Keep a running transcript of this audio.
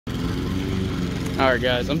Alright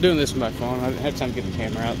guys, I'm doing this with my phone. I didn't have time to get the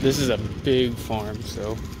camera out. This is a big farm,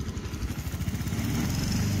 so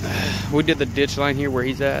we did the ditch line here where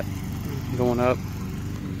he's at, going up.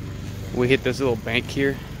 We hit this little bank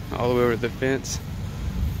here, all the way over the fence.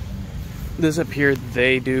 This up here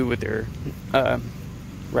they do with their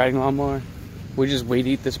riding lawnmower. We just weed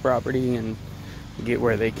eat this property and get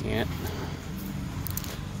where they can't.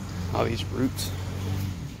 All these roots.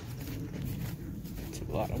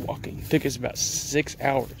 A lot of walking. It took us about 6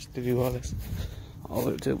 hours to do all this.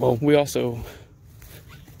 Well, we also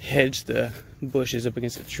hedged the bushes up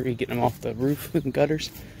against the tree, getting them off the roof and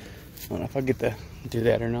gutters. I don't know if I get to do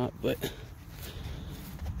that or not, but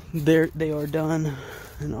they are done.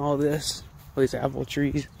 And all this, all these apple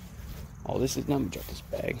trees, all this is done. Drop this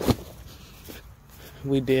bag.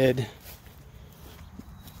 We did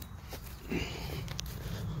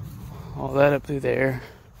all that up through there.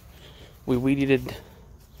 We weed eated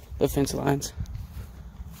the fence lines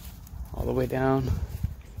all the way down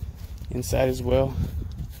inside as well.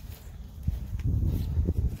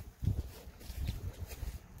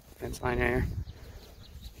 Fence line there.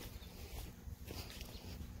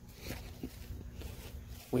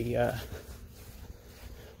 We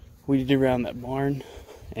did around that barn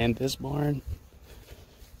and this barn.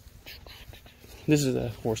 This is a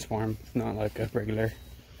horse farm, not like a regular,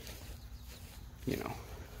 you know.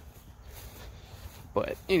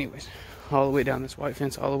 But anyways, all the way down this white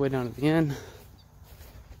fence, all the way down to the end.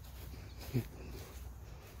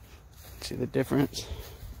 See the difference?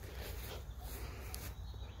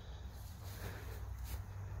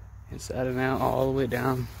 Inside and out, all the way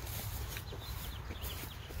down.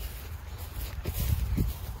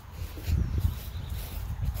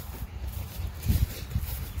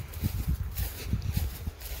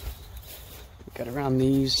 Got around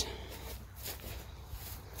these.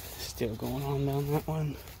 Still going on down that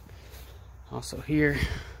one. Also here,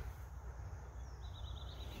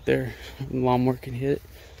 their lawnmower can hit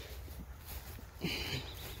it.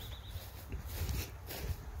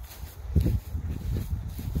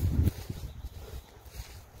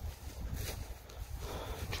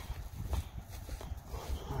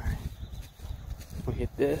 Alright, we'll hit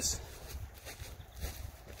this.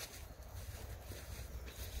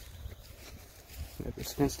 Got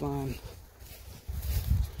this fence line.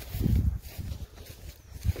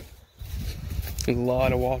 A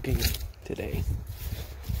lot of walking today.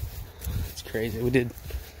 It's crazy. We did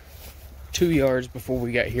 2 yards before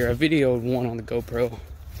we got here. I videoed one on the GoPro.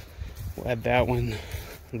 We'll add that one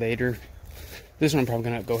later. This one I'm probably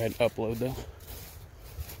gonna go ahead and upload though.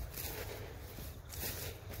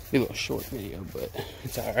 Be a little short video, but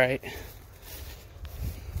it's alright.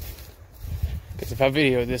 Because if I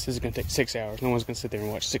video this is gonna take 6 hours. No one's gonna sit there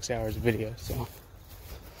and watch 6 hours of video, so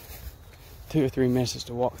 2 or 3 minutes just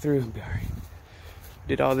to walk through and be alright.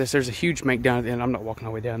 Did all this. There's a huge bank down at the end. I'm not walking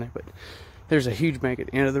all the way down there, but there's a huge bank at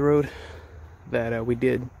the end of the road that we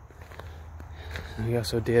did. And we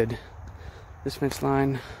also did this fence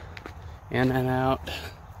line in and out.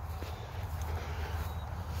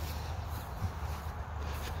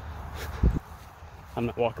 I'm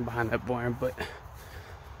not walking behind that barn, but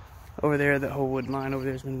over there, that whole wood line over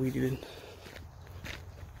there has been weeded.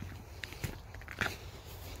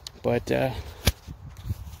 But yeah.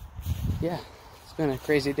 It's been a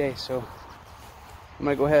crazy day, so I'm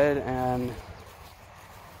gonna go ahead and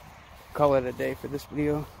call it a day for this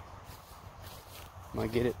video. I'm gonna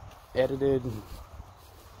get it edited and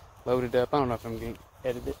loaded up. I don't know if I'm gonna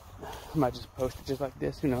edit it. I might just post it just like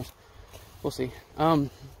this, who knows. We'll see. But I'm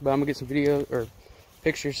gonna get some video or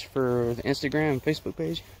pictures for the Instagram and Facebook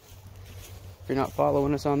page. If you're not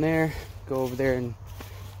following us on there, go over there and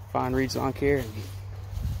find Reed's Lawn Care and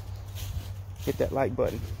hit that like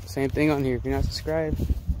button. Same thing on here. If you're not subscribed,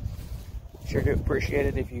 sure do appreciate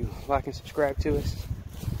it if you like and subscribe to us.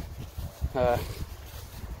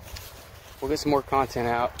 We'll get some more content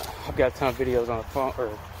out. I've got a ton of videos on the phone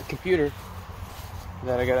or the computer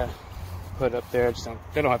that I gotta put up there. I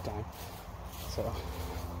don't have time. So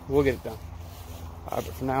we'll get it done. But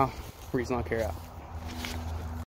for now, Reed's Lawn Care out.